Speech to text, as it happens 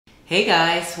Hey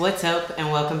guys, what's up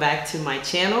and welcome back to my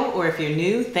channel, or if you're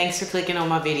new, thanks for clicking on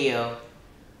my video.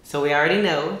 So we already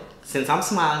know, since I'm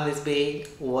smiling this big,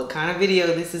 what kind of video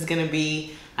this is gonna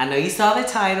be. I know you saw the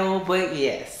title, but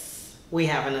yes, we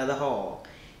have another haul.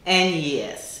 And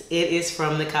yes, it is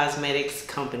from the Cosmetics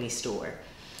Company store.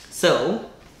 So,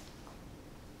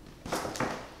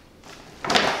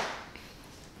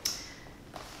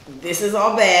 this is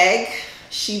our bag.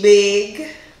 She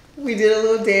big. We did a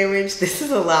little damage. This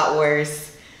is a lot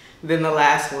worse than the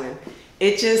last one.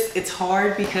 It's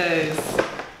hard because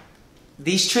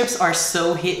these trips are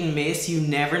so hit and miss. You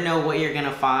never know what you're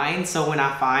gonna find. So when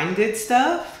I find good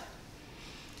stuff,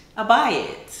 I buy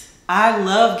it. I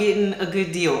love getting a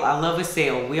good deal. I love a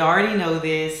sale. We already know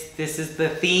this. This is the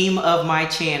theme of my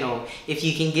channel. If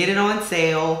you can get it on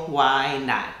sale, why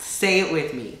not? Say it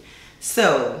with me.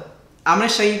 So, I'm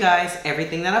gonna show you guys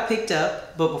everything that I picked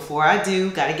up, but before I do,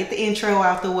 gotta get the intro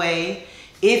out the way.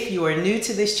 If you are new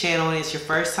to this channel and it's your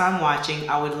first time watching,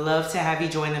 I would love to have you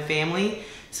join the family.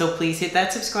 So please hit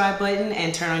that subscribe button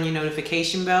and turn on your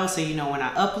notification bell so you know when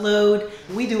I upload.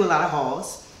 We do a lot of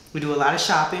hauls, we do a lot of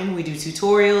shopping, we do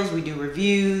tutorials, we do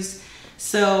reviews.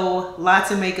 So lots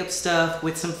of makeup stuff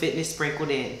with some fitness sprinkled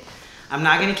in. I'm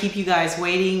not gonna keep you guys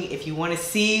waiting. If you wanna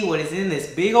see what is in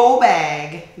this big old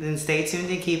bag, then stay tuned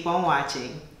and keep on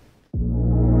watching.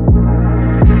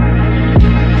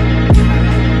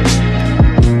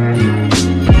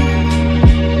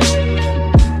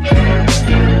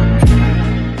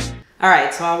 All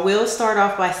right, so I will start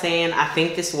off by saying I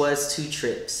think this was 2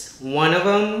 trips. One of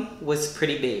them was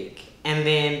pretty big, and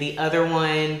then the other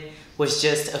one was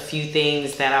just a few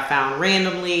things that I found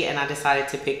randomly and I decided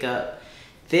to pick up.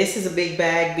 This is a big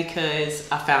bag because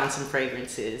I found some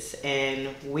fragrances,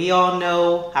 and we all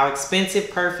know how expensive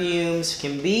perfumes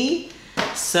can be.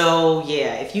 So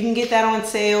yeah, if you can get that on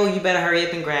sale, you better hurry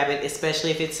up and grab it,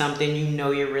 especially if it's something you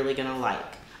know you're really gonna like.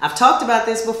 I've talked about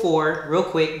this before, real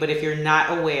quick, but if you're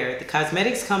not aware, the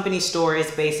Cosmetics Company store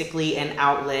is basically an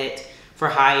outlet for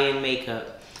high-end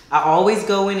makeup. I always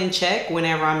go in and check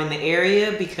whenever I'm in the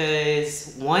area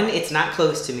because 1, it's not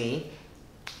close to me.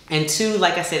 And 2,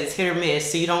 like I said, it's hit or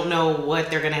miss, so you don't know what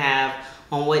they're gonna have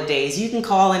on what days. You can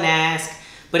call and ask,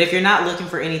 but if you're not looking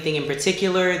for anything in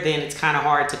particular, then it's kind of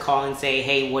hard to call and say,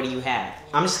 hey, what do you have?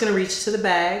 I'm just gonna reach to the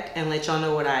bag and let y'all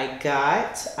know what I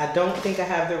got. I don't think I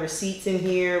have the receipts in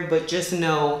here, but just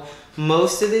know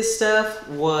most of this stuff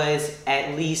was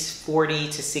at least 40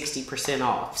 to 60%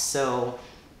 off. So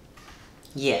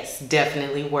yes,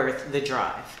 definitely worth the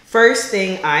drive. First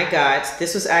thing I got,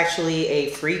 this was actually a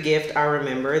free gift, I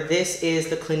remember. This is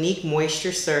the Clinique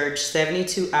Moisture Surge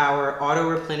 72-hour auto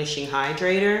replenishing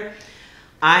hydrator.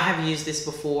 I have used this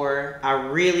before. I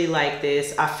really like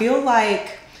this. I feel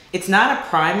like it's not a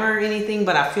primer or anything,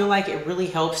 but I feel like it really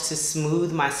helps to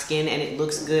smooth my skin and it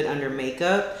looks good under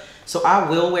makeup. So I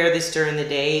will wear this during the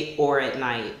day or at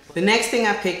night. The next thing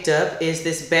I picked up is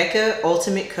this Becca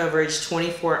Ultimate Coverage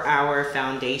 24-hour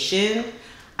foundation.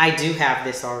 I do have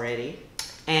this already.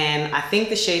 And I think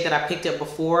the shade that I picked up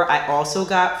before, I also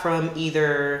got from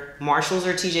either Marshalls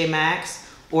or TJ Maxx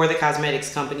or the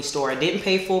Cosmetics Company store. I didn't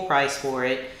pay full price for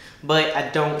it, but I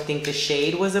don't think the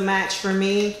shade was a match for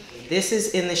me. This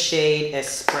is in the shade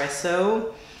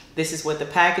Espresso. This is what the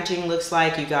packaging looks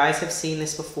like. You guys have seen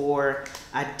this before.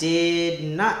 I did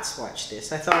not swatch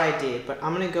this. I thought I did, but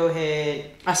I'm gonna go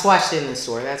ahead. I swatched it in the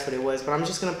store, that's what it was, but I'm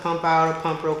just gonna pump out a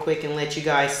pump real quick and let you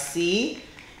guys see,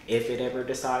 if it ever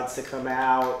decides to come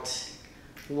out,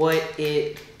 what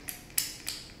it,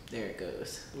 there it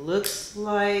goes, looks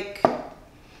like.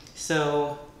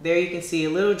 So there you can see a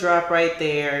little drop right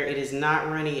there. It is not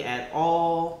runny at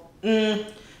all.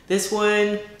 This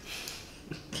one,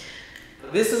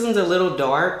 this isn't a little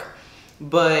dark,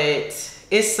 but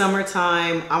it's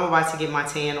summertime. I'm about to get my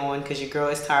tan on because your girl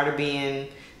is tired of being,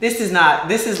 this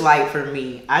is light for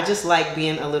me. I just like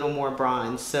being a little more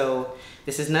bronze. So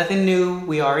this is nothing new.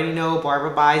 We already know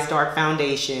Barbara buys dark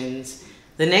foundations.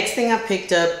 The next thing I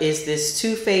picked up is this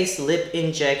Too Faced Lip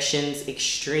Injections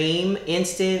Extreme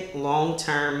Instant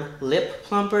Long-Term Lip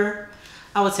Plumper.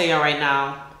 I will tell y'all right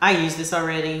now, I used this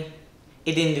already.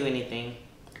 It didn't do anything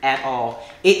at all.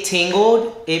 It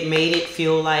tingled. It made it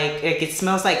feel like, it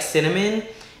smells like cinnamon,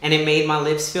 and it made my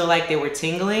lips feel like they were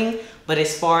tingling. But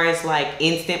as far as like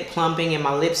instant plumping and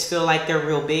my lips feel like they're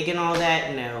real big and all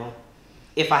that, no.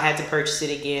 If I had to purchase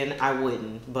it again, I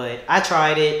wouldn't. But I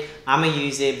tried it. I'm gonna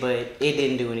use it, but it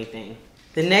didn't do anything.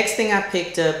 The next thing I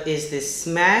picked up is this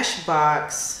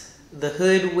Smashbox, the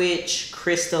Hood Witch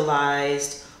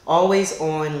Crystallized Always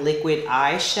On Liquid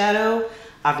Eyeshadow.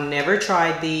 I've never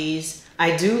tried these.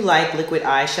 I do like liquid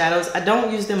eyeshadows. I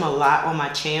don't use them a lot on my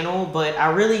channel, but I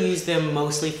really use them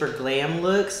mostly for glam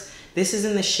looks. This is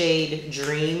in the shade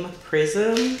Dream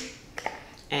Prism,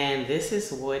 and this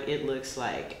is what it looks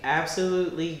like.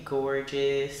 Absolutely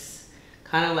gorgeous.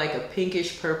 Kind of like a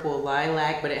pinkish purple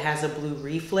lilac, but it has a blue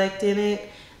reflect in it.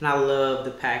 And I love the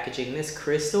packaging. This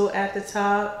crystal at the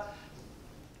top.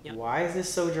 Why is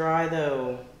this so dry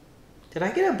though? Did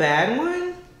I get a bad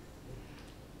one?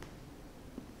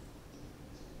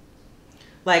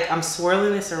 Like, I'm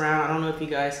swirling this around. I don't know if you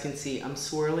guys can see. I'm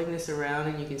swirling this around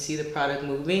and you can see the product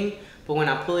moving. But when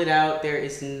I pull it out, there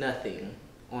is nothing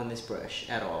on this brush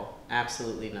at all.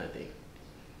 Absolutely nothing.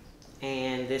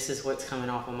 And this is what's coming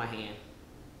off on my hand.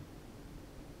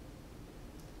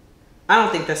 I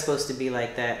don't think that's supposed to be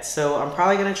like that. So I'm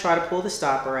probably going to try to pull the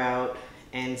stopper out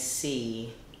and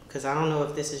see. Because I don't know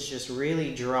if this is just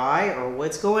really dry or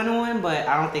what's going on. But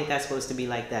I don't think that's supposed to be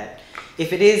like that.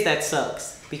 If it is, that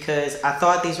sucks. Because I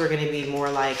thought these were going to be more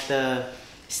like the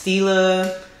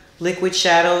Stila liquid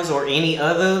shadows or any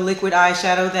other liquid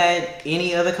eyeshadow that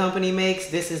any other company makes.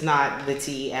 This is not the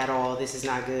tea at all. This is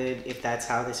not good if that's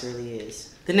how this really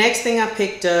is. The next thing I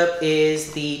picked up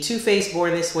is the Too Faced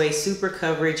Born This Way Super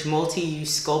Coverage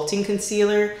Multi-Use Sculpting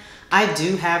Concealer. I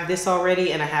do have this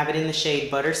already and I have it in the shade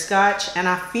Butterscotch. And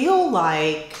I feel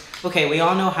like, okay, we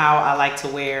all know how I like to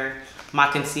wear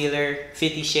my concealer,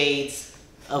 50 Shades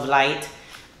of Light.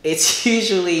 It's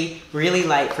usually really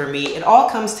light for me. It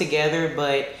all comes together,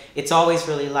 but it's always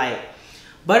really light.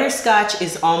 Butterscotch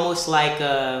is almost like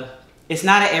a, it's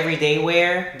not an everyday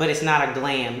wear, but it's not a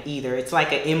glam either. It's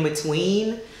like an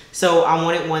in-between. So I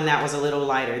wanted one that was a little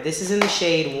lighter. This is in the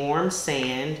shade Warm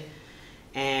Sand.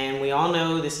 And we all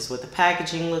know this is what the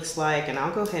packaging looks like. And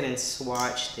I'll go ahead and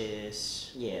swatch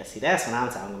this. Yeah, see, that's what I'm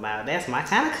talking about. That's my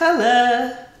kind of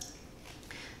color.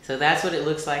 So that's what it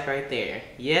looks like right there.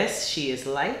 Yes, she is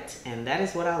light, and that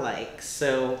is what I like.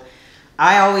 So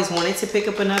I always wanted to pick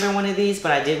up another one of these,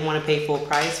 but I didn't want to pay full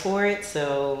price for it.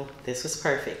 So this was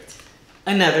perfect.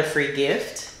 Another free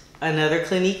gift, another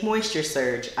Clinique Moisture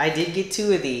Surge. I did get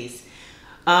 2 of these.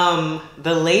 The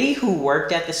lady who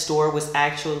worked at the store was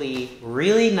actually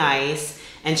really nice.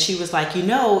 And she was like, you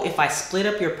know, if I split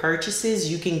up your purchases,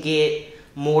 you can get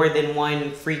more than one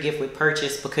free gift with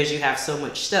purchase because you have so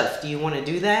much stuff. Do you want to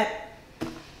do that?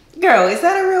 Girl, is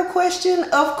that a real question?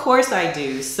 Of course I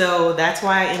do. So that's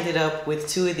why I ended up with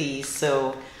 2 of these.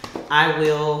 So I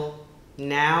will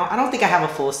now, I don't think I have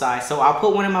a full size. So I'll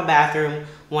put one in my bathroom,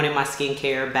 one in my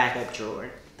skincare backup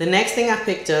drawer. The next thing I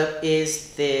picked up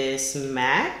is this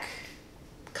MAC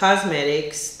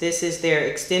Cosmetics. This is their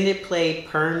Extended Play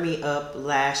Perm Me Up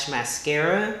Lash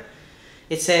Mascara.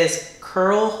 It says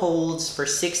curl holds for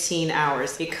 16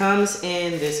 hours. It comes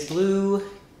in this blue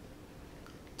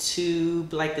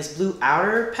tube, like this blue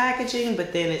outer packaging,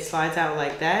 but then it slides out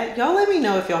like that. Y'all let me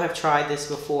know if y'all have tried this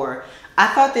before. I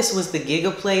thought this was the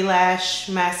Gigaplay Lash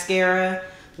Mascara,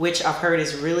 which I've heard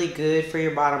is really good for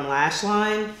your bottom lash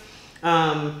line.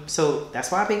 So that's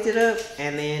why I picked it up,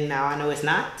 and then now I know it's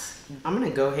not. I'm gonna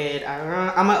go ahead,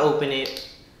 I'm gonna open it.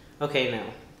 Okay, no.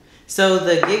 So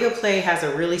the Gigaplay has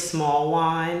a really small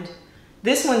wand.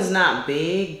 This one's not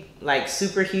big, like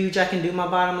super huge. I can do my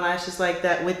bottom lashes like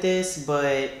that with this,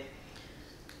 but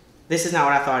this is not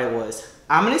what I thought it was.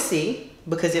 I'm gonna see,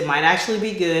 because it might actually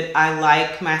be good. I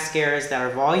like mascaras that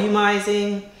are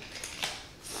volumizing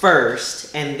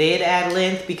first and then add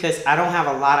length, because I don't have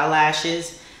a lot of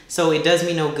lashes. So it does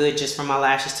me no good just for my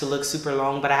lashes to look super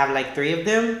long, but I have like 3 of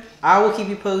them. I will keep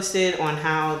you posted on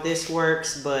how this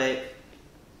works, but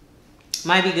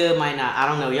might be good, might not. I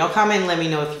don't know. Y'all comment and let me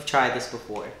know if you've tried this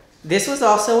before. This was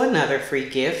also another free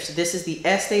gift. This is the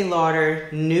Estee Lauder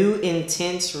New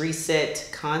Intense Reset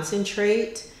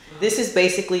Concentrate. This is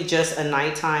basically just a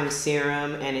nighttime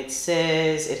serum, and it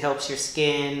says it helps your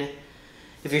skin.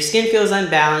 If your skin feels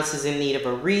unbalanced, is in need of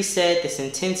a reset, this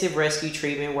intensive rescue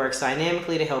treatment works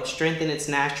dynamically to help strengthen its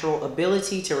natural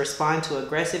ability to respond to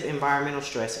aggressive environmental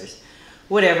stressors.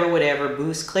 Whatever,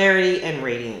 boost clarity and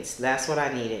radiance. That's what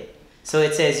I needed. So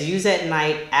it says use at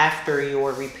night after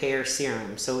your repair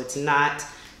serum. So it's not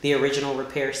the original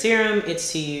repair serum,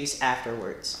 it's to use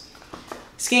afterwards.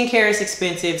 Skincare is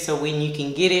expensive, so when you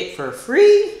can get it for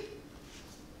free,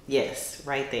 yes,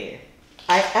 right there.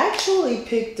 I actually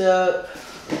picked up,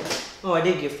 oh, I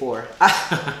did get 4.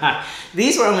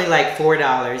 These were only like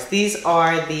 $4. These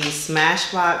are the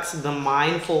Smashbox The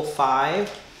Mindful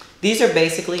 5. These are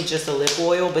basically just a lip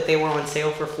oil, but they were on sale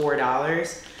for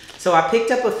 $4. So I picked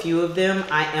up a few of them.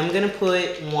 I am gonna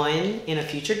put one in a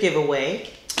future giveaway.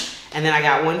 And then I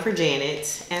got one for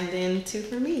Janet, and then 2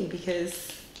 for me,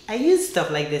 because I use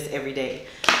stuff like this every day.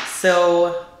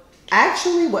 So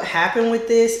Actually, what happened with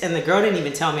this, and the girl didn't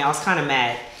even tell me, I was kind of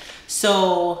mad.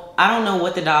 So I don't know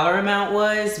what the dollar amount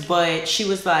was, but she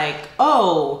was like,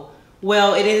 oh,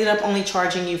 well, it ended up only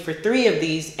charging you for 3 of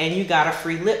these and you got a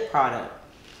free lip product.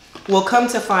 Well, come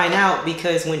to find out,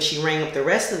 because when she rang up the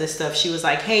rest of the stuff, she was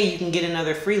like, hey, you can get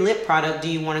another free lip product. Do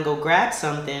you want to go grab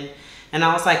something? And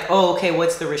I was like, oh, okay,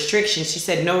 what's the restriction? She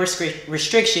said, no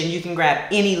restriction. You can grab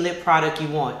any lip product you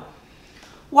want.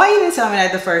 Why you didn't tell me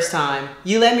that the first time?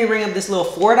 You let me ring up this little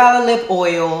 $4 lip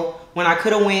oil when I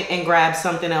could have went and grabbed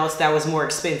something else that was more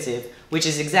expensive, which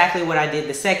is exactly what I did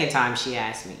the second time she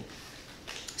asked me.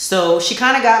 So she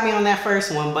kind of got me on that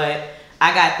first one, but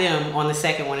I got them on the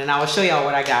second one, and I will show y'all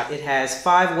what I got. It has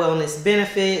 5 wellness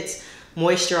benefits: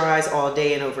 moisturize all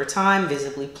day and over time,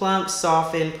 visibly plump,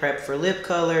 soften, prep for lip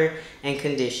color, and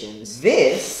conditions.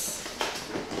 This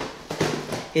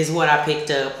is what I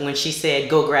picked up when she said,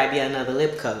 go grab you another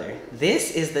lip color.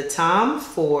 This is the Tom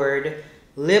Ford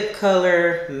Lip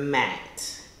Color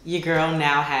Matte. Your girl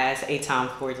now has a Tom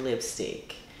Ford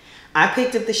lipstick. I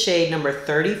picked up the shade number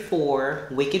 34,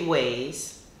 Wicked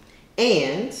Ways,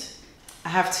 and I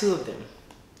have 2 of them.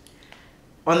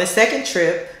 On the second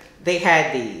trip, they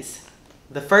had these.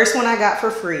 The first one I got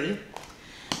for free.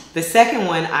 The second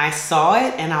one, I saw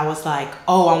it and I was like,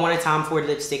 oh, I want a Tom Ford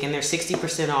lipstick, and they're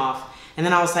 60% off. And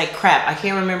then I was like, crap, I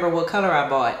can't remember what color I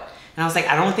bought. And I was like,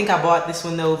 I don't think I bought this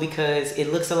one though, because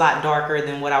it looks a lot darker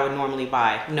than what I would normally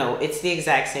buy. No, it's the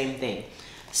exact same thing.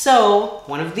 So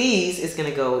one of these is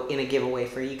gonna go in a giveaway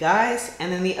for you guys,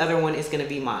 and then the other one is gonna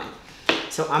be mine.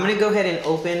 So I'm gonna go ahead and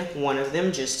open one of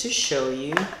them just to show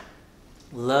you.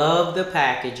 Love the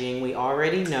packaging, we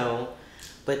already know.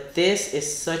 But this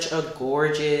is such a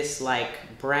gorgeous,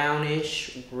 like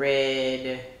brownish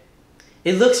red.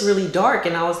 It looks really dark,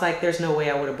 and I was like, there's no way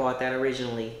I would have bought that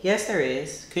originally. Yes, there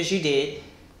is, because you did.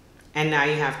 And now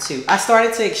you have 2. I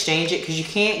started to exchange it because you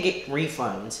can't get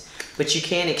refunds, but you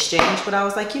can exchange. But I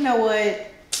was like, you know what?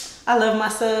 I love my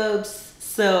subs,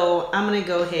 so I'm going to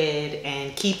go ahead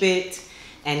and keep it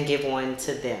and give one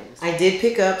to them. I did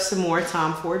pick up some more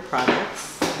Tom Ford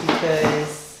products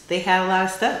because they had a lot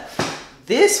of stuff.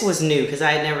 This was new because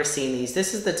I had never seen these.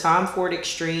 This is the Tom Ford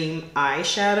Extreme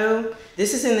Eyeshadow.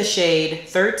 This is in the shade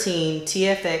 13,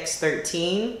 TFX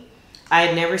 13. I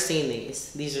had never seen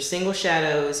these. These are single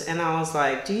shadows, and I was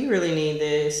like, do you really need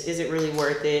this? Is it really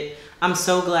worth it? I'm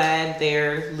so glad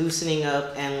they're loosening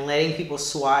up and letting people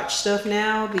swatch stuff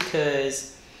now,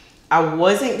 because I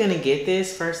wasn't gonna get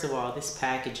this. First of all, this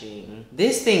packaging.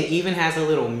 This thing even has a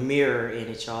little mirror in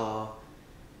it, y'all.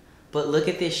 But look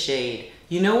at this shade.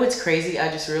 You know what's crazy? I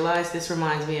just realized this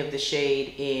reminds me of the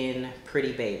shade in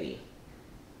Pretty Baby.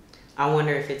 I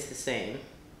wonder if it's the same.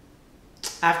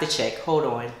 I have to check. Hold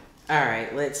on. All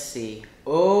right, let's see.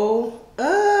 Oh,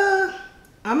 I'm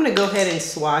gonna go ahead and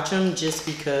swatch them just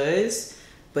because.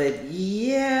 But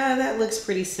yeah, that looks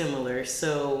pretty similar.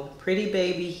 So Pretty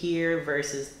Baby here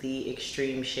versus the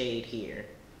Extreme shade here.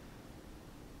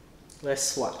 Let's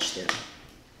swatch them.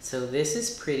 So this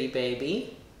is Pretty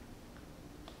Baby.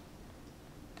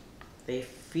 They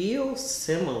feel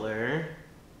similar.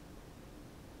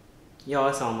 Y'all,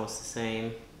 it's almost the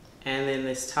same. And then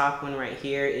this top one right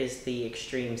here is the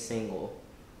Extreme Single.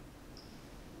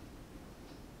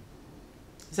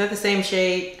 Is that the same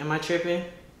shade? Am I tripping?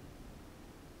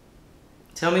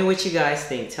 Tell me what you guys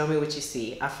think. Tell me what you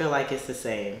see. I feel like it's the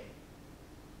same.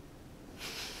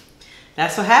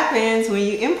 That's what happens when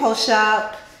you impulse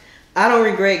shop. I don't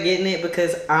regret getting it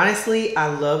because honestly, I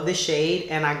love the shade,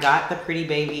 and I got the Pretty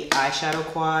Baby eyeshadow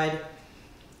quad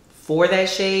for that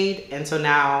shade. And so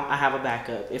now I have a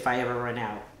backup if I ever run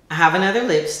out. I have another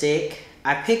lipstick.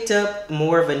 I picked up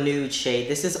more of a nude shade.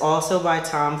 This is also by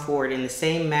Tom Ford in the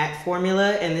same matte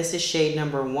formula, and this is shade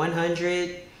number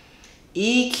 100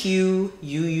 EQUUS.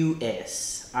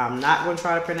 I'm not going to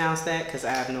try to pronounce that because I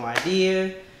have no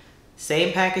idea.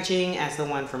 Same packaging as the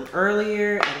one from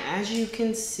earlier, and as you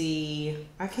can see,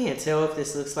 I can't tell if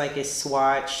this looks like it's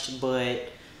swatched, but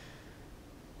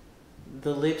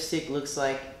the lipstick looks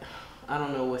like, I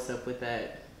don't know what's up with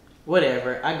that.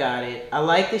 Whatever, I got it. I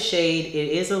like the shade.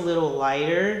 It is a little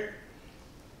lighter.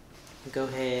 Go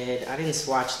ahead. I didn't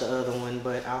swatch the other one,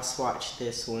 but I'll swatch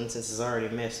this one since it's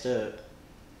already messed up.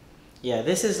 Yeah,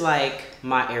 this is like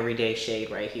my everyday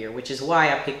shade right here, which is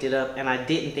why I picked it up, and I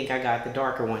didn't think I got the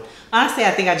darker one. Honestly,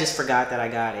 I think I just forgot that I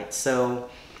got it. So,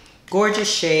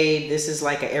 gorgeous shade. This is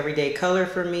like an everyday color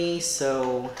for me,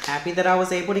 so happy that I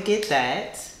was able to get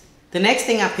that. The next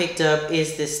thing I picked up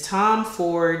is this Tom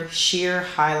Ford Sheer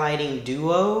Highlighting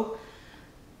Duo.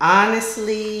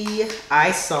 Honestly,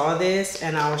 I saw this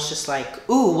and I was just like,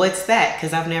 ooh, what's that?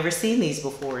 Because I've never seen these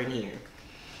before in here.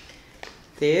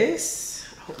 This,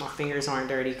 I hope my fingers aren't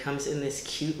dirty, comes in this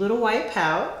cute little white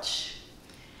pouch.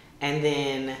 And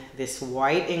then this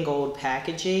white and gold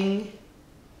packaging.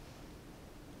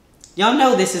 Y'all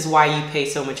know this is why you pay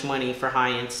so much money for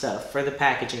high-end stuff, for the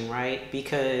packaging, right?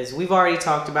 Because we've already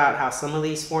talked about how some of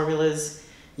these formulas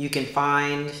you can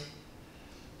find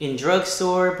in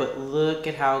drugstore, but look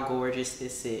at how gorgeous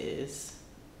this is.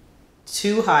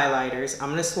 2 highlighters. I'm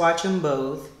gonna swatch them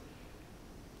both.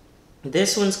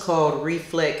 This one's called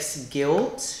Reflex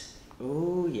Gilt.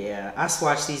 Oh yeah, I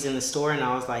swatched these in the store and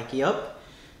I was like, yup.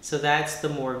 So that's the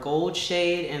more gold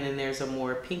shade, and then there's a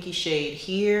more pinky shade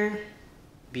here.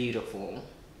 Beautiful.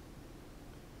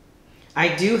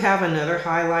 I do have another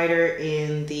highlighter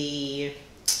in the,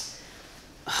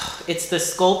 it's the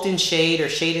Sculpt and Shade, or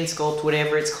Shade and Sculpt,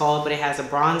 whatever it's called, but it has a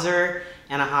bronzer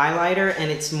and a highlighter, and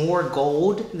it's more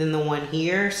gold than the one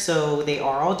here. So they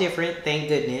are all different, thank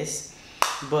goodness.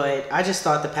 But I just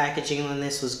thought the packaging on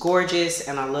this was gorgeous,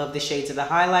 and I love the shades of the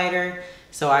highlighter,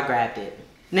 so I grabbed it.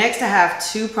 Next, I have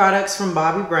 2 products from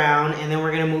Bobbi Brown, and then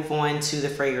we're gonna move on to the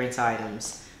fragrance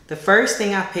items. The first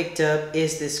thing I picked up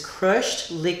is this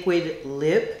Crushed Liquid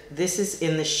Lip. This is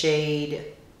in the shade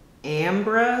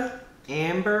Amber.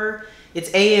 It's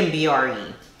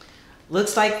A-M-B-R-E.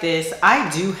 Looks like this. I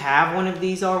do have one of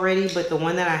these already, but the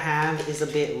one that I have is a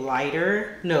bit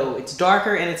lighter. No, it's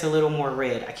darker and it's a little more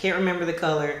red. I can't remember the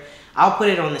color. I'll put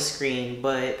it on the screen,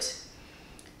 but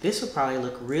this would probably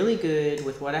look really good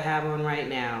with what I have on right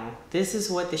now. This is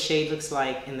what the shade looks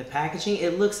like in the packaging.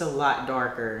 It looks a lot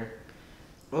darker.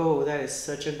 Oh, that is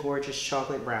such a gorgeous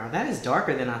chocolate brown. That is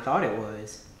darker than I thought it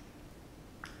was.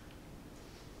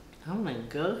 I'm gonna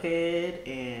go ahead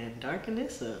and darken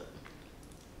this up.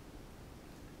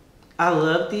 I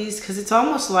love these because it's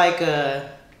almost like a,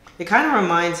 it kind of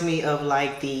reminds me of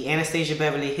like the Anastasia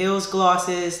Beverly Hills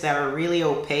glosses that are really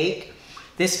opaque.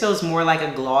 This feels more like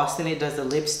a gloss than it does a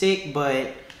lipstick,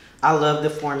 but I love the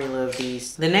formula of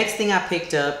these. The next thing I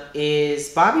picked up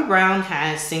is Bobbi Brown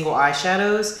has single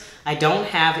eyeshadows. I don't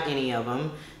have any of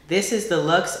them. This is the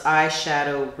Luxe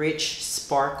Eyeshadow Rich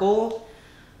Sparkle.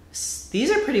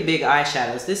 These are pretty big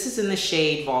eyeshadows. This is in the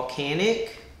shade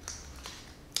Volcanic.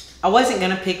 I wasn't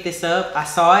gonna pick this up. I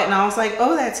saw it and I was like,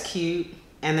 oh, that's cute.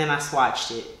 And then I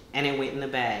swatched it and it went in the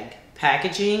bag.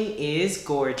 Packaging is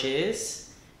gorgeous.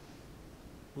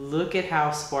 Look at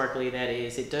how sparkly that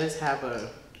is. It does have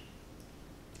a,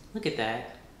 look at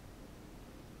that.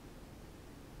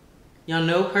 Y'all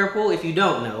know purple? If you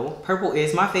don't know, purple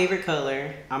is my favorite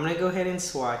color. I'm gonna go ahead and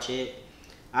swatch it.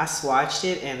 I swatched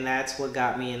it and that's what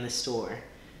got me in the store.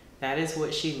 That is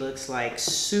what she looks like.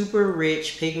 Super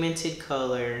rich pigmented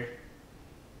color.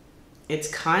 It's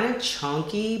kind of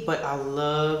chunky, but I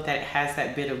love that it has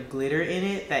that bit of glitter in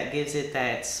it that gives it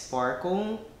that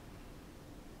sparkle.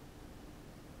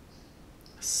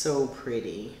 So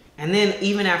pretty. And then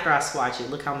even after I swatch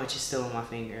it, look how much is still on my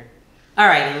finger. All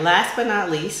right, and last but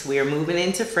not least, we are moving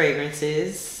into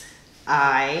fragrances.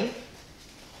 I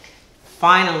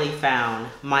finally found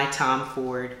my Tom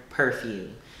Ford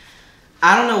perfume.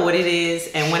 I don't know what it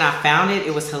is, and when I found it,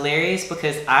 it was hilarious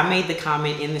because I made the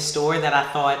comment in the store that I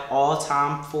thought all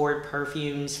Tom Ford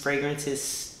perfumes,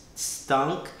 fragrances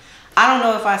stunk. I don't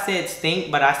know if I said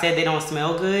stink, but I said they don't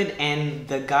smell good, and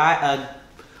the guy, a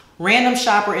random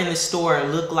shopper in the store,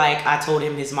 looked like I told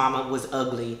him his mama was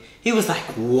ugly. He was like,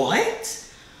 what?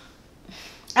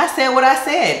 I said what I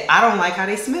said. I don't like how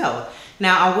they smell.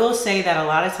 Now, I will say that a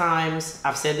lot of times,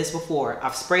 I've said this before,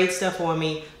 I've sprayed stuff on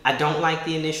me, I don't like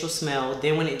the initial smell,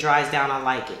 then when it dries down, I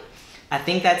like it. I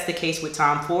think that's the case with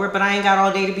Tom Ford, but I ain't got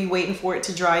all day to be waiting for it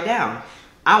to dry down.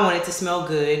 I want it to smell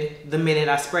good the minute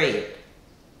I spray it.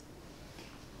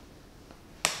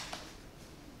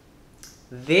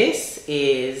 This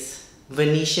is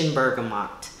Venetian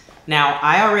Bergamot. Now,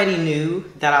 I already knew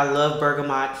that I love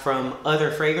bergamot from other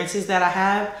fragrances that I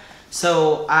have,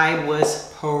 so I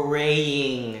was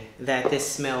praying that this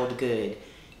smelled good.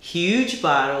 Huge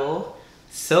bottle,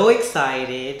 so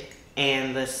excited,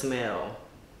 and the smell.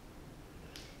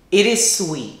 It is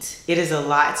sweet. It is a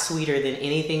lot sweeter than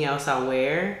anything else I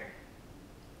wear,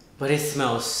 but it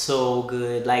smells so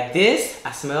good. Like this,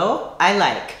 I smell, I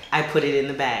like. I put it in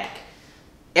the bag.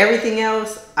 Everything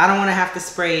else, I don't want to have to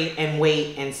spray and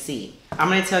wait and see. I'm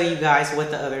going to tell you guys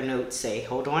what the other notes say.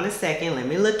 Hold on a second. Let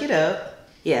me look it up.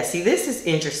 Yeah, see, this is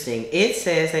interesting. It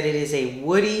says that it is a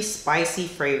woody, spicy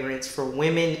fragrance for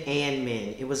women and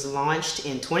men. It was launched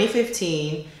in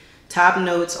 2015. Top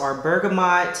notes are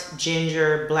bergamot,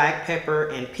 ginger, black pepper,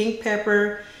 and pink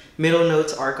pepper. Middle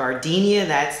notes are gardenia.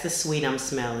 That's the sweet I'm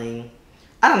smelling.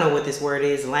 I don't know what this word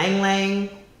is. Lang lang,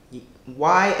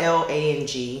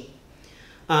 Y-L-A-N-G.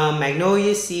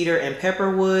 Magnolia, Cedar, and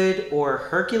Pepperwood, or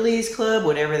Hercules Club,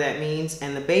 whatever that means.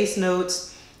 And the base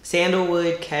notes,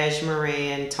 Sandalwood,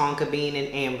 Cashmeran, Tonka Bean,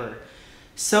 and Amber.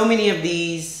 So many of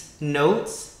these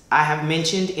notes I have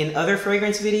mentioned in other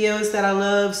fragrance videos that I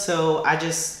love, so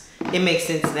it makes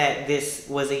sense that this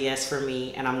was a yes for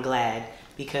me, and I'm glad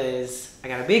because I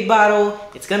got a big bottle,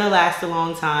 it's gonna last a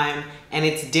long time, and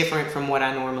it's different from what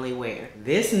I normally wear.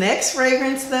 This next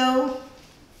fragrance though,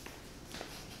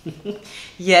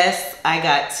 yes, I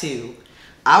got two.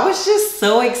 I was just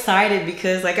so excited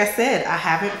because, like I said, I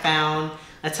haven't found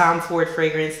a Tom Ford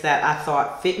fragrance that I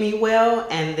thought fit me well,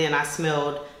 and then I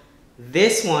smelled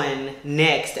this one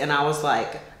next and I was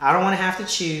like, I don't want to have to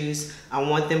choose, I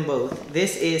want them both.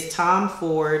 This is Tom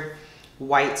Ford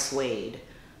White Suede.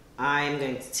 I'm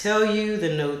going to tell you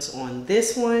the notes on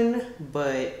this one,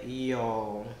 but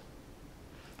y'all,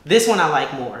 this one I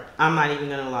like more. I'm not even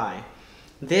gonna lie.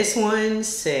 This one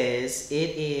says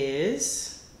it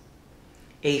is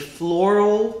a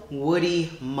floral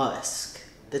woody musk.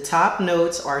 The top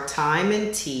notes are thyme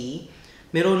and tea.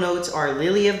 Middle notes are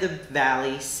lily of the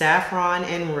valley, saffron,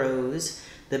 and rose.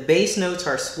 The base notes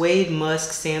are suede,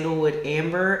 musk, sandalwood,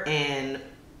 amber, and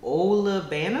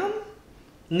olibanum.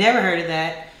 Never heard of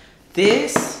that.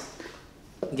 This,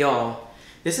 y'all,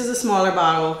 this is a smaller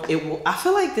bottle. I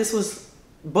feel like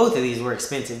both of these were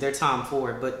expensive. They're Tom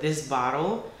Ford, but this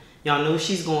bottle, y'all know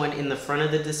she's going in the front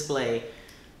of the display.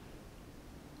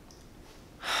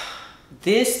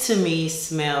 This to me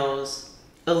smells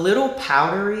a little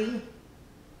powdery.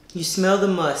 You smell the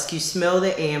musk, you smell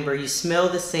the amber, you smell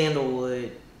the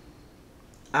sandalwood.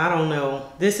 I don't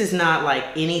know. This is not like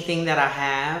anything that I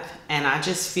have, and I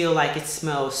just feel like it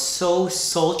smells so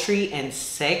sultry and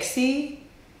sexy.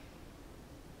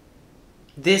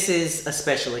 This is a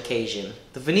special occasion.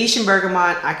 The Venetian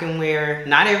Bergamot I can wear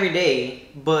not every day,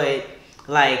 but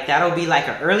like that'll be like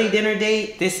an early dinner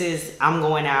date. This is, I'm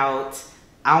going out.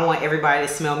 I want everybody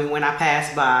to smell me when I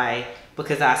pass by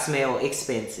because I smell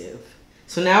expensive.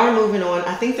 So now we're moving on.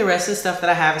 I think the rest of the stuff that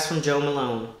I have is from Jo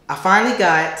Malone. I finally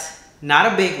got,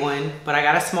 not a big one, but I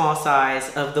got a small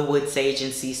size of the Wood Sage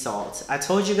and Sea Salt. I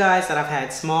told you guys that I've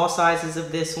had small sizes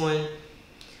of this one.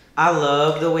 I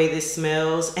love the way this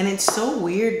smells, and it's so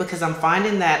weird because I'm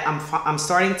finding that I'm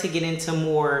starting to get into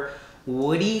more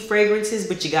woody fragrances,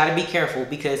 but you gotta be careful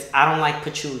because I don't like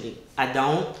patchouli. I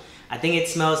don't. I think it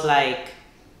smells like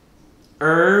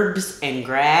herbs and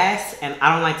grass, and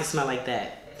I don't like to smell like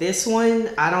that. This one,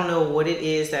 I don't know what it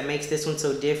is that makes this one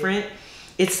so different.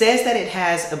 It says that it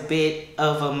has a bit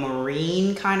of a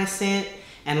marine kind of scent,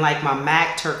 and like my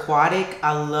MAC Turquatic,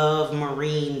 I love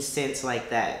marine scents like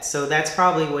that. So that's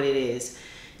probably what it is.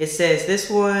 It says this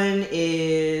one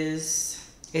is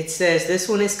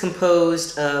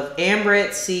composed of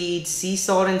ambrette seed, sea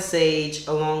salt, and sage,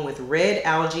 along with red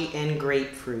algae and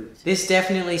grapefruit. This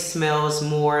definitely smells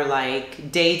more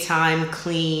like daytime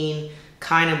clean,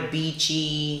 kind of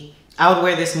beachy. I would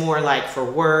wear this more like for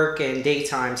work and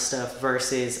daytime stuff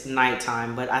versus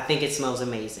nighttime, but I think it smells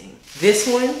amazing. This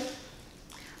one,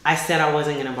 I said I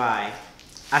wasn't gonna buy.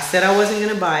 I said I wasn't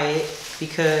gonna buy it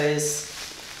because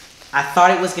I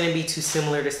thought it was gonna be too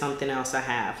similar to something else I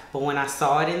have. But when I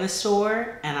saw it in the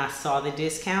store and I saw the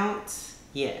discounts,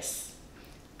 yes,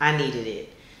 I needed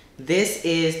it. This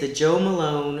is the Jo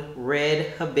Malone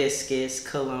Red Hibiscus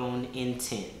Cologne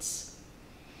Intense.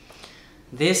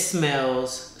 This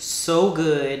smells so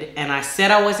good, and I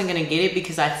said I wasn't gonna get it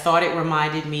because I thought it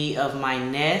reminded me of my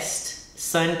Nest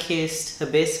Sun-Kissed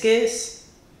Hibiscus.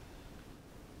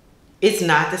 It's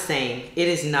not the same. It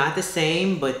is not the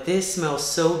same, but this smells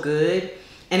so good.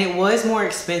 And it was more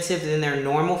expensive than their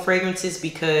normal fragrances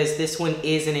because this one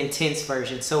is an intense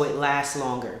version, so it lasts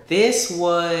longer. This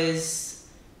was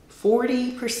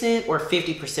 40% or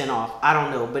 50% off. I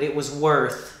don't know, but it was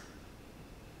worth.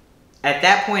 At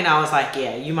that point, I was like,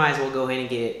 yeah, you might as well go ahead and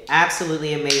get it.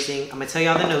 Absolutely amazing. I'm gonna tell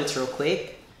y'all the notes real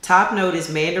quick. Top note is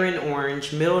mandarin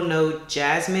orange. Middle note,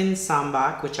 jasmine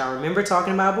sambac, which I remember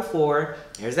talking about before.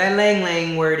 There's that lang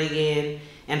lang word again.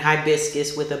 And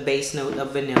hibiscus with a base note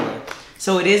of vanilla.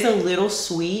 So it is a little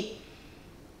sweet.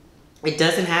 It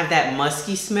doesn't have that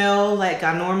musky smell like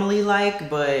I normally like,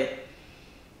 but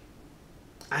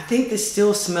I think this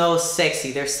still smells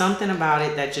sexy. There's something about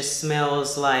it that just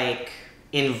smells like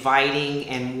inviting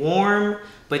and warm,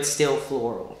 but still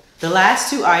floral. The last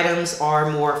two items are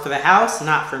more for the house,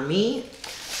 not for me.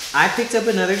 I picked up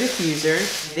another diffuser.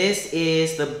 This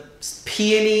is the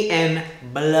Peony and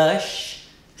Blush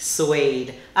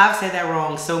Suede. I've said that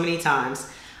wrong so many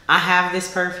times. I have this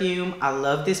perfume. I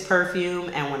love this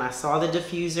perfume. And when I saw the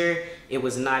diffuser, it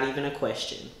was not even a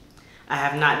question. I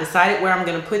have not decided where I'm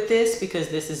gonna put this because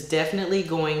this is definitely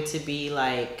going to be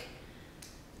like,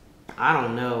 I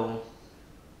don't know.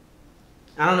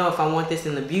 I don't know if I want this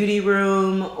in the beauty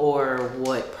room or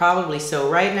what. Probably so.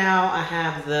 Right now I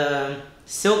have the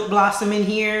Silk Blossom in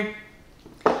here.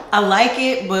 I like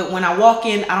it, but when I walk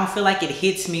in, I don't feel like it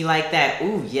hits me like that.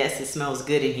 Ooh, yes, it smells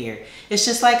good in here. It's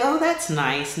just like, oh, that's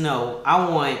nice. No, I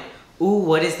want, ooh,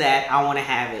 what is that? I want to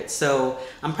have it. So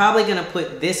I'm probably going to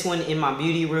put this one in my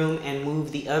beauty room and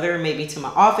move the other maybe to my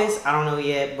office. I don't know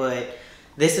yet, but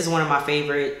this is one of my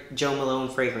favorite Jo Malone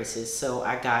fragrances. So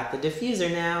I got the diffuser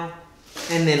now.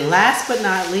 And then last but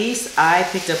not least, I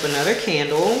picked up another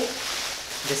candle.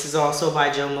 This is also by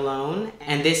Jo Malone,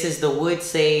 and this is the Wood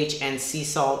Sage and Sea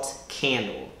Salt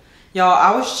candle. Y'all,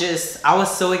 I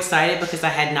was so excited because I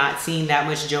had not seen that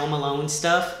much Jo Malone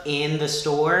stuff in the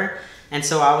store. And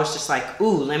so I was just like,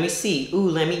 ooh, let me see, ooh,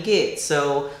 let me get.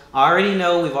 So I already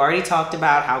know, we've already talked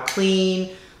about how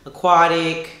clean,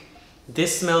 aquatic,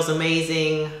 this smells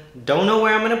amazing. Don't know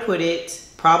where I'm gonna put it.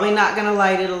 Probably not gonna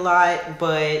light it a lot,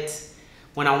 but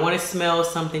when I want to smell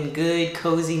something good,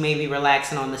 cozy, maybe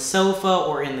relaxing on the sofa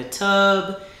or in the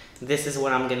tub, this is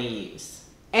what I'm going to use.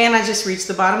 And I just reached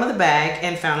the bottom of the bag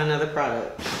and found another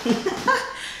product.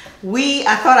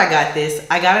 I thought I got this.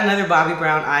 I got another Bobbi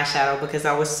Brown eyeshadow because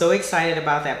I was so excited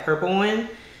about that purple one.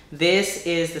 This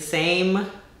is the same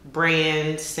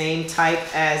brand, same type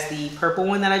as the purple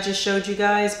one that I just showed you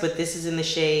guys, but this is in the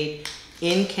shade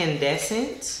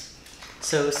Incandescent.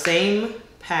 So same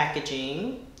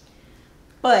packaging.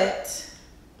 But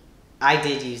I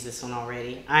did use this one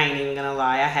already. I ain't even gonna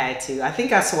lie, I had to. I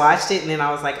think I swatched it and then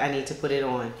I was like, I need to put it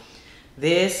on.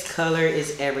 This color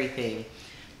is everything.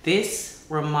 This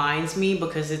reminds me,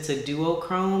 because it's a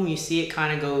duochrome, you see it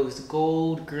kind of goes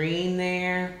gold green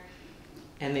there.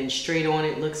 And then straight on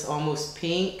it looks almost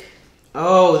pink.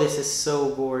 Oh, this is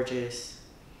so gorgeous.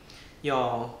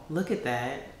 Y'all, look at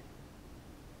that.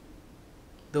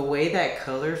 The way that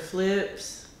color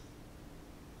flips.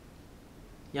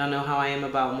 Y'all know how I am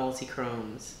about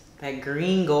multi-chromes. That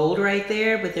green gold right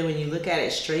there, but then when you look at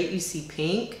it straight, you see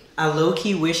pink. I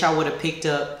low-key wish I would have picked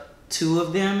up 2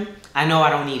 of them. I know I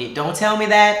don't need it. Don't tell me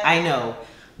that, I know.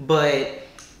 But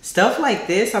stuff like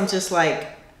this, I'm just like,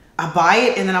 I buy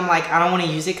it and then I'm like, I don't want to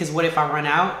use it because what if I run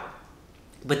out?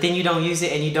 But then you don't use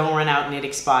it and you don't run out and it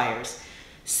expires.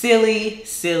 Silly,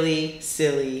 silly,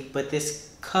 silly. But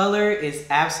this color is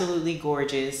absolutely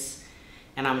gorgeous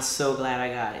and I'm so glad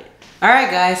I got it.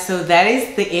 Alright guys, so that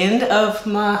is the end of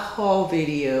my haul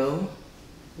video.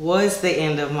 Was the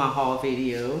end of my haul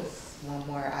video. One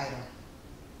more item.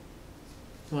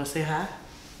 You wanna say hi?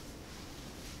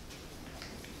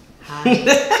 Hi.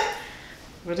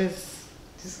 What is?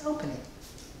 Just open it.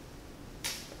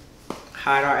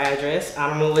 Hide our address. I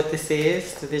don't know what this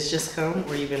is. Did this just come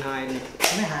or you been hiding it?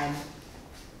 I've been hiding.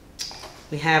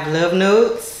 We have love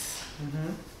notes. Mm-hmm.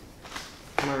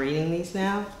 Am I reading these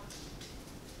now?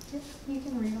 Yeah, you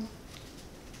can read them.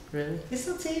 Really? It's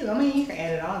up to you. I mean, you can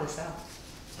edit all this out.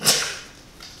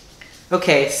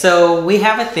 Okay, so we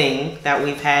have a thing that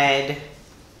we've had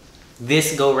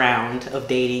this go round of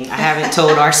dating. I haven't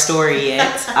told our story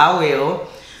yet. I will.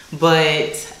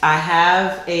 But I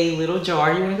have a little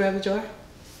jar. You want to grab the jar?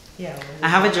 Yeah. I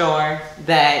have a jar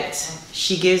that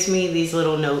she gives me these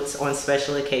little notes on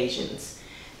special occasions.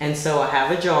 And so I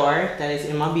have a jar that is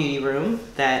in my beauty room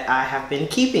that I have been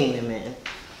keeping them in.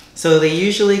 So they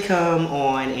usually come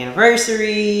on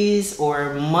anniversaries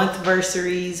or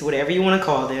monthversaries, whatever you want to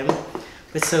call them.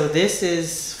 But so this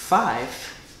is 5.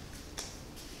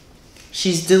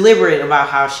 She's deliberate about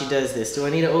how she does this. Do I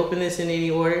need to open this in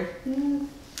any order?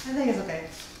 I think it's okay.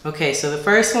 Okay, so the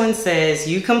first one says,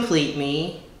 you complete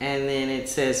me. And then it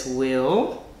says,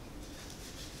 will.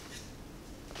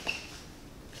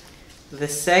 The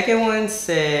second one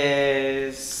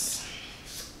says,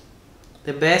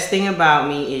 the best thing about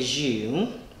me is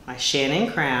you. My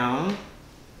Shannon crown.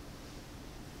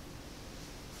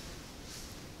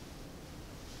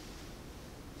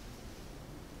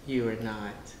 You are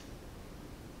not.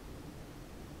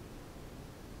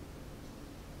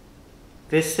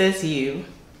 This says you.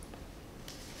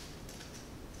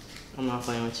 I'm not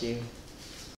playing with you.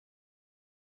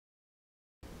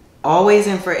 Always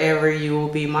and forever you will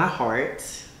be my heart.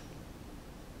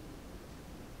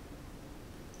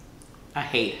 I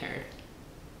hate her.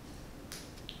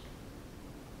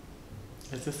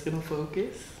 Is this gonna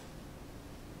focus?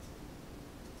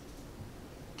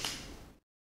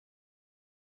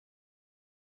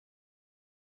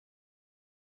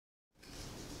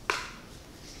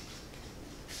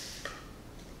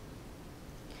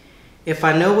 If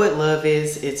I know what love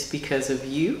is, it's because of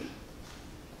you.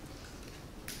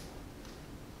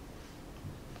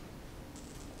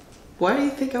 Why do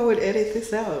you think I would edit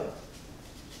this out?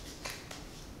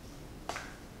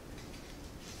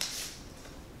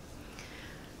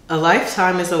 A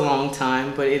lifetime is a long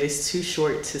time, but it is too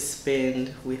short to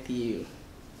spend with you.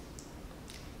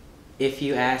 If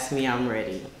you ask me, I'm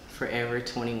ready. Forever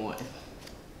 21.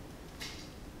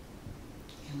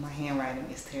 And my handwriting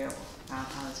is terrible. I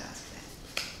apologize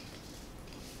for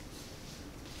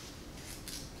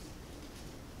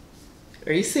that.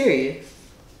 Are you serious?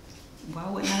 Why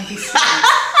wouldn't I be serious?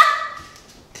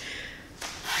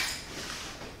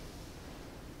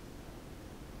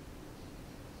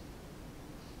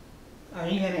 Are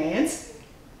you gonna answer?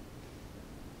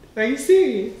 Are you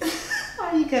serious?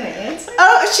 Are you gonna answer?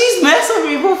 Oh, she's messed with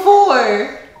me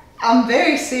before. I'm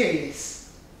very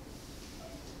serious.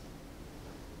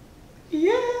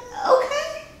 Yeah.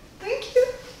 Okay. Thank you.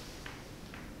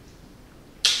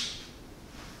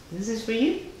 This is for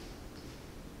you.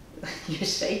 You're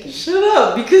shaking. Shut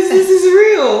up, because this is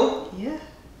real. Yeah.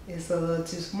 It's a little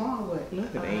too small, but No,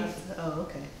 it ain't. Oh,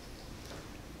 okay.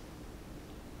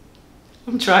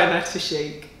 I'm trying not to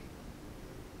shake.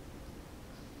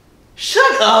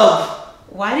 Shut up!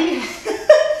 Why do you?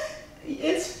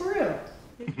 It's for real.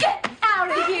 Get out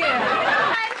of here!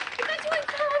 I thought you were in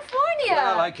California.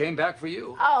 Well, I came back for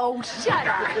you. Oh, shut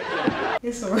up.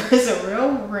 It's a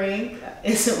real ring.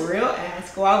 It's a real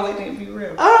ask. Why wouldn't it be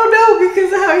real? I don't know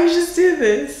because of how you just did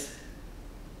this.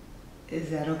 Is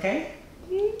that okay?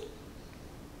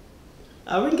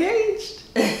 I'm engaged.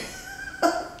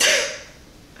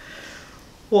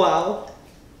 Wow.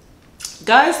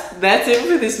 Guys, that's it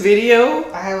for this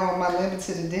video. I have on my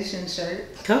limited edition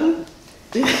shirt Come.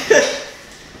 because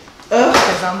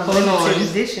I'm a Hold limited on.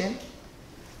 edition.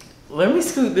 Let me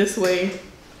scoot this way.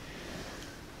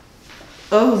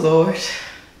 Oh, Lord.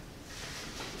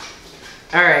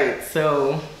 All right,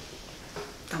 so.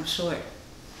 I'm short.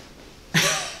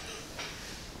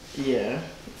 Yeah.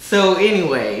 So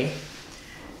anyway,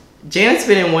 Janet's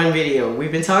been in one video.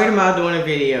 We've been talking about doing a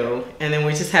video and then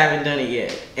we just haven't done it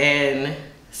yet. And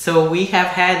so we have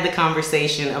had the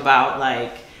conversation about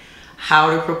like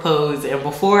how to propose. And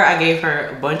before I gave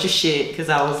her a bunch of shit because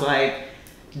I was like,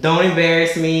 don't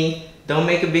embarrass me. Don't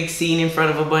make a big scene in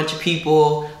front of a bunch of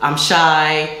people. I'm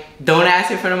shy. Don't ask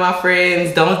in front of my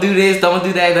friends. Don't do this. Don't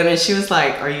do that. And then she was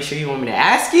like, are you sure you want me to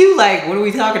ask you? Like, what are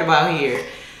we talking about here?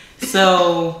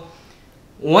 So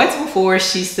once before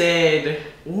she said,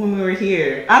 when we were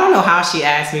here, I don't know how she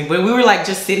asked me, but we were like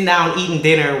just sitting down eating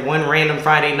dinner one random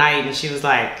Friday night and she was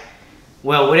like,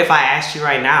 well, what if I asked you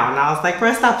right now? And I was like,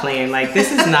 bruh, stop playing. Like,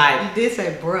 this is not. You did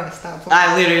say, bruh, stop playing.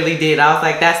 I literally did. I was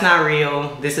like, that's not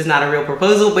real. This is not a real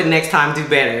proposal, but next time do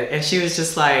better. And she was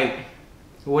just like,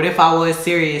 what if I was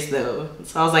serious though?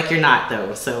 So I was like, you're not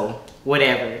though, so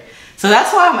whatever. So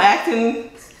that's why I'm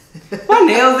acting. My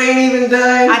nails ain't even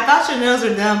done. I thought your nails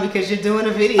were done because you're doing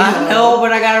a video. I know,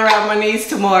 but I gotta wrap my knees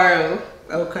tomorrow.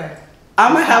 Okay.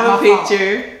 I'm gonna That's have not a my fault.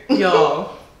 picture,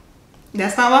 y'all.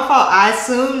 That's not my fault. I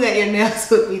assumed that your nails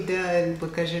would be done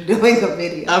because you're doing a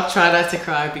video. I'm trying not to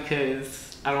cry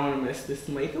because I don't want to mess this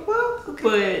makeup up,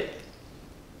 but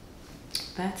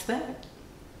that's that.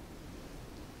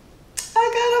 I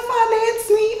gotta finance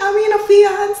me. I mean, a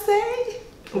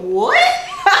fiance. What?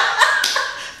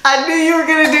 I knew you were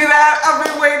gonna do that. I've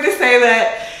been waiting to say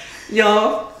that,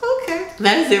 y'all. Okay.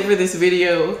 That is it for this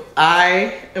video.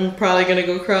 I am probably gonna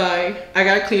go cry. I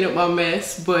gotta clean up my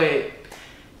mess, but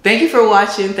thank you for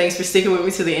watching. Thanks for sticking with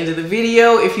me to the end of the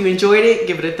video. If you enjoyed it,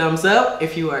 give it a thumbs up.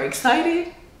 If you are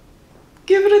excited,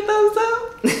 give it a thumbs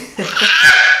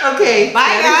up. Okay.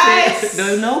 Bye, that is guys.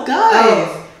 it. No, guys.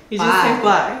 Oh, you just say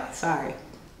bye. Sorry.